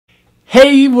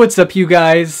Hey, what's up you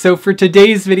guys? So for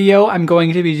today's video, I'm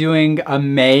going to be doing a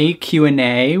May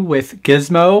Q&A with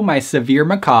Gizmo, my Severe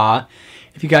Macaw.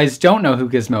 If you guys don't know who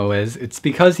Gizmo is, it's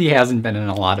because he hasn't been in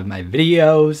a lot of my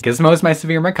videos. Gizmo is my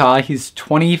Severe Macaw. He's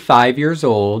 25 years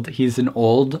old. He's an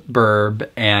old burb,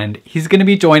 and he's going to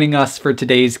be joining us for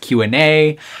today's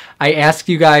Q&A. I asked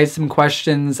you guys some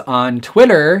questions on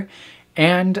Twitter,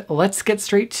 and let's get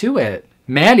straight to it.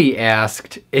 Maddie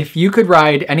asked, if you could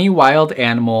ride any wild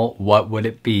animal, what would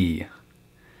it be?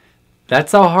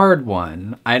 That's a hard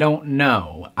one. I don't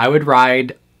know. I would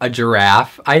ride a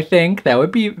giraffe, I think. That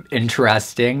would be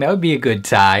interesting. That would be a good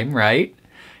time, right?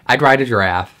 I'd ride a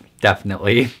giraffe,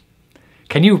 definitely.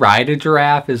 Can you ride a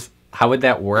giraffe? How would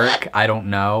that work? I don't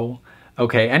know.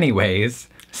 Okay, anyways.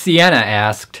 Sienna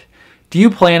asked, do you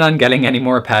plan on getting any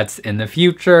more pets in the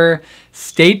future?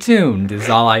 Stay tuned is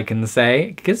all I can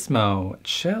say. Gizmo,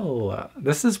 chill.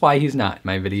 This is why he's not in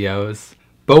my videos.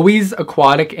 Bowie's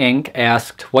Aquatic Inc.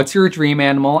 asked, what's your dream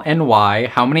animal and why?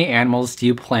 How many animals do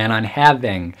you plan on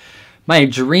having? My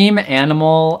dream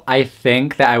animal, I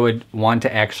think that I would want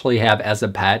to actually have as a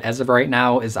pet as of right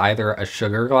now is either a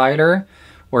sugar glider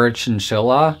or a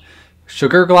chinchilla.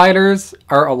 Sugar gliders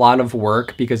are a lot of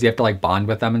work because you have to like bond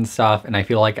with them and stuff, and I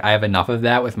feel like I have enough of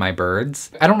that with my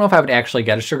birds. I don't know if I would actually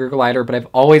get a sugar glider, but I've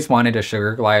always wanted a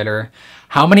sugar glider.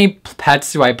 How many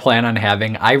pets do I plan on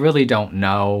having? I really don't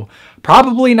know.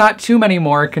 Probably not too many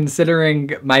more,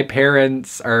 considering my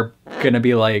parents are gonna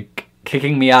be like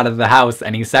kicking me out of the house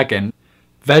any second.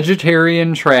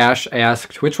 Vegetarian Trash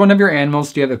asked, which one of your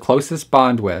animals do you have the closest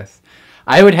bond with?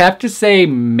 I would have to say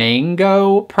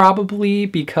Mango, probably,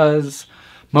 because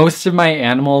most of my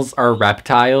animals are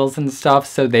reptiles and stuff,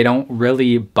 so they don't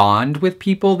really bond with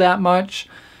people that much.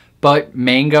 But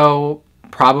Mango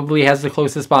probably has the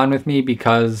closest bond with me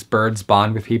because birds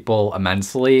bond with people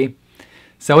immensely.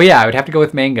 So yeah, I would have to go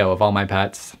with Mango of all my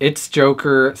pets. It's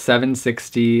Joker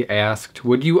 760 asked,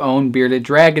 would you own bearded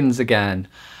dragons again?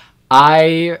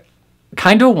 I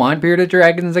kind of want bearded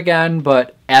dragons again,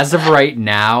 but as of right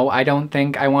now, I don't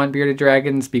think I want bearded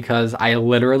dragons because I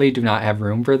literally do not have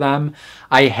room for them.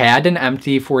 I had an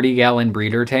empty 40-gallon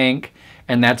breeder tank,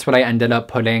 and that's what I ended up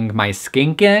putting my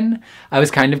skink in. I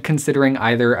was kind of considering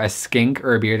either a skink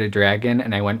or a bearded dragon,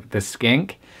 and I went with the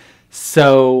skink.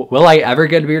 So will I ever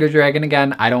get a bearded dragon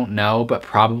again? I don't know, but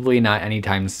probably not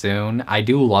anytime soon. I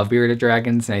do love bearded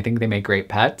dragons, and I think they make great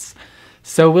pets.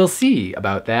 So we'll see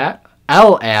about that.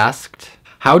 Elle asked,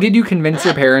 how did you convince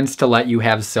your parents to let you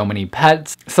have so many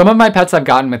pets? Some of my pets I've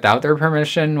gotten without their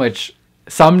permission, which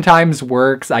sometimes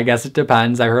works. I guess it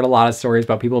depends. I heard a lot of stories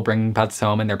about people bringing pets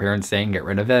home and their parents saying get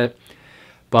rid of it.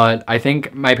 But I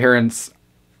think my parents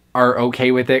are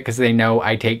okay with it because they know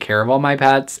I take care of all my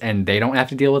pets and they don't have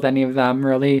to deal with any of them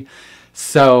really.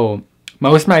 So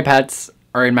most of my pets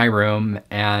are in my room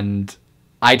and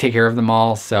I take care of them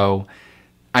all. So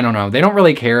I don't know. They don't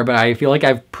really care, but I feel like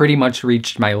I've pretty much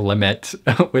reached my limit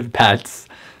with pets.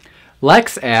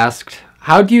 Lex asked,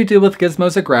 how do you deal with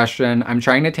Gizmo's aggression? I'm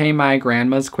trying to tame my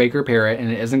grandma's Quaker parrot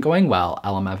and it isn't going well,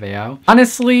 LMFAO.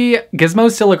 Honestly,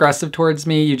 Gizmo's still aggressive towards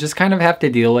me. You just kind of have to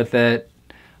deal with it.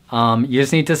 You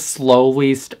just need to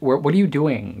slowly, what are you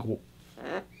doing?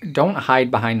 Don't hide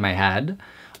behind my head.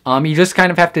 You just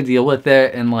kind of have to deal with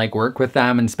it and like work with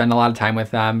them and spend a lot of time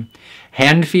with them.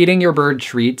 Hand feeding your bird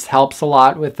treats helps a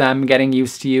lot with them getting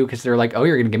used to you because they're like, oh,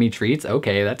 you're gonna give me treats?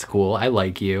 Okay, that's cool. I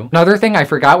like you. Another thing, I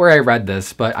forgot where I read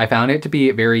this, but I found it to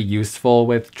be very useful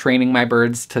with training my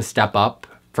birds to step up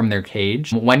from their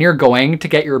cage. When you're going to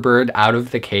get your bird out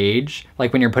of the cage,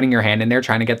 like when you're putting your hand in there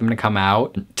trying to get them to come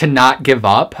out, to not give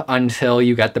up until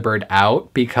you get the bird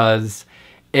out, because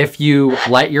if you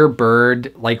let your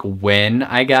bird like win,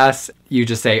 I guess, you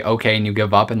just say okay and you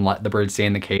give up and let the bird stay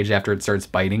in the cage after it starts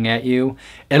biting at you,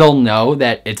 it'll know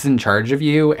that it's in charge of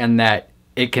you and that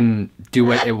it can do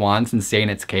what it wants and stay in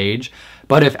its cage.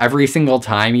 But if every single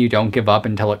time you don't give up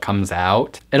until it comes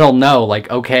out, it'll know like,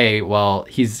 okay, well,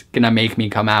 he's gonna make me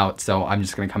come out, so I'm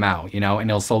just gonna come out, you know, and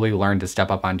it'll slowly learn to step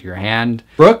up onto your hand.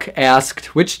 Brooke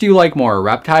asked, which do you like more,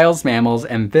 reptiles, mammals,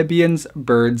 amphibians,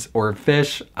 birds, or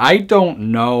fish? I don't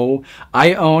know.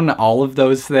 I own all of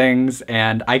those things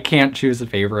and I can't choose a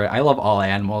favorite. I love all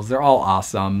animals. They're all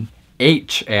awesome.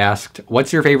 H asked,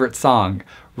 what's your favorite song?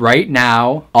 Right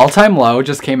now, All Time Low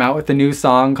just came out with a new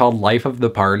song called Life of the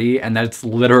Party, and that's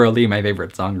literally my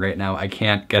favorite song right now. I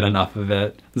can't get enough of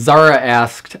it. Zara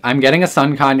asked, I'm getting a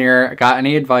sun conure. Got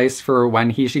any advice for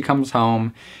when she comes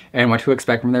home and what to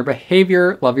expect from their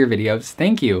behavior? Love your videos.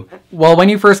 Thank you. Well, when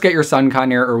you first get your sun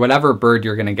conure or whatever bird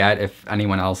you're gonna get, if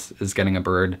anyone else is getting a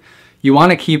bird, You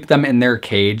want to keep them in their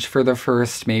cage for the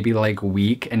first maybe like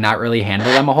week and not really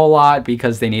handle them a whole lot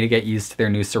because they need to get used to their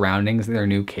new surroundings and their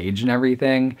new cage and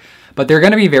everything. But they're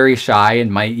going to be very shy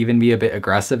and might even be a bit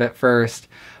aggressive at first.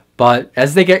 But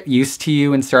as they get used to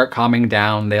you and start calming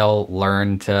down, they'll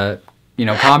learn to, you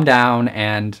know, calm down,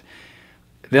 and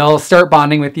they'll start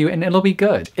bonding with you, and it'll be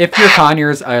good. If your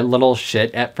conur's a little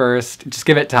shit at first, just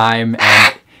give it time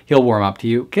and he'll warm up to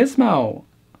you. Gizmo.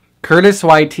 Curtis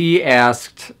YT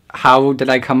asked, how did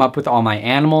I come up with all my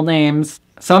animal names?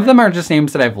 Some of them are just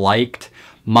names that I've liked.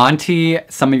 Monty,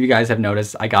 some of you guys have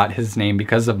noticed I got his name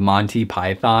because of Monty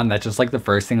Python. That's just like the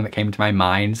first thing that came to my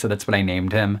mind, so that's what I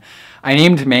named him. I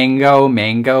named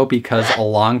Mango because a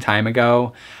long time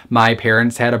ago, my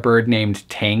parents had a bird named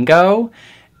Tango,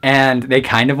 and they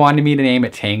kind of wanted me to name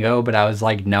it Tango, but I was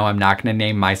like, no, I'm not going to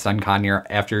name my son Conure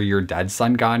after your dead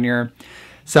son Conure.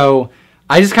 So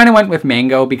I just kind of went with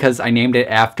Mango because I named it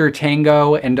after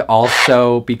Tango, and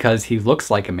also because he looks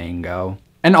like a mango.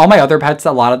 And all my other pets,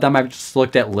 a lot of them, I've just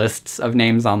looked at lists of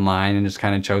names online and just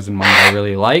kind of chosen one that I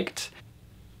really liked.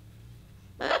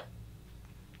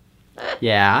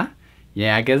 Yeah?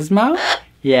 Yeah, Gizmo?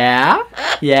 Yeah?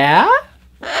 Yeah?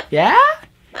 Yeah?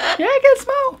 Yeah,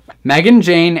 Gizmo? Megan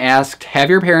Jane asked, have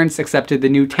your parents accepted the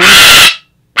new tank?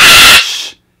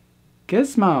 Shh!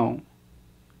 Gizmo.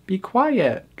 Be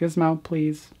quiet. Gizmo,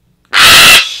 please.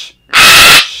 Shh.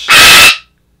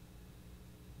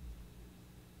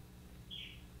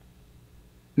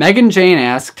 Megan Jane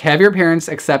asked, have your parents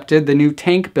accepted the new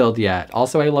tank build yet?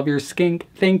 Also, I love your skink.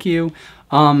 Thank you.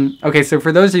 Okay, so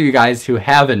for those of you guys who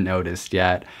haven't noticed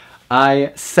yet,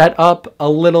 I set up a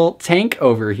little tank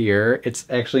over here. It's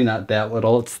actually not that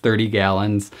little, it's 30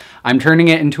 gallons. I'm turning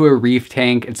it into a reef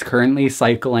tank. It's currently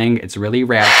cycling. It's really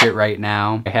ratchet right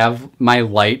now. I have my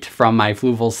light from my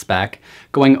fluval spec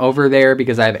going over there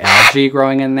because I have algae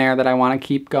growing in there that I want to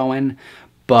keep going.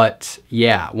 But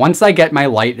yeah, once I get my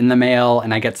light in the mail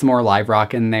and I get some more live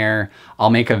rock in there, I'll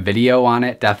make a video on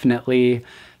it, definitely.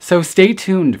 So stay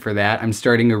tuned for that. I'm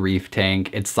starting a reef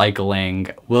tank. It's cycling.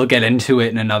 We'll get into it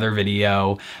in another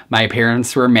video. My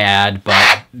parents were mad,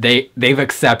 but they've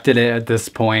accepted it at this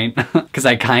point because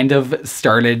I kind of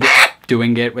started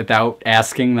doing it without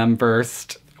asking them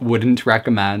first. Wouldn't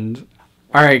recommend.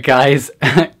 All right, guys,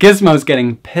 Gizmo's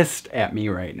getting pissed at me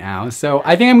right now, so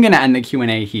I think I'm gonna end the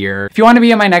Q&A here. If you want to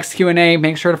be in my next Q&A,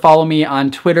 make sure to follow me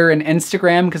on Twitter and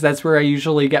Instagram because that's where I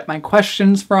usually get my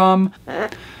questions from.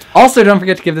 Also, don't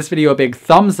forget to give this video a big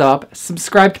thumbs up,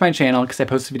 subscribe to my channel because I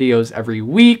post videos every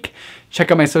week,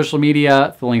 check out my social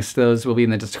media, the links to those will be in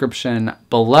the description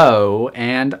below,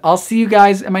 and I'll see you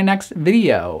guys in my next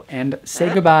video, and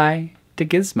say goodbye to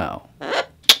Gizmo.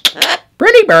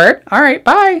 Pretty bird! Alright,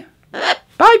 bye!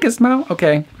 Bye, Gizmo!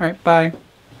 Okay, alright, bye.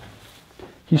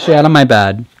 He shat on my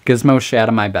bed. Gizmo shat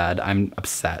on my bed. I'm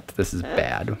upset. This is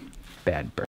bad.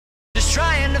 Bad bird. Just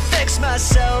trying to fix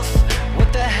myself.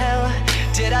 What the hell?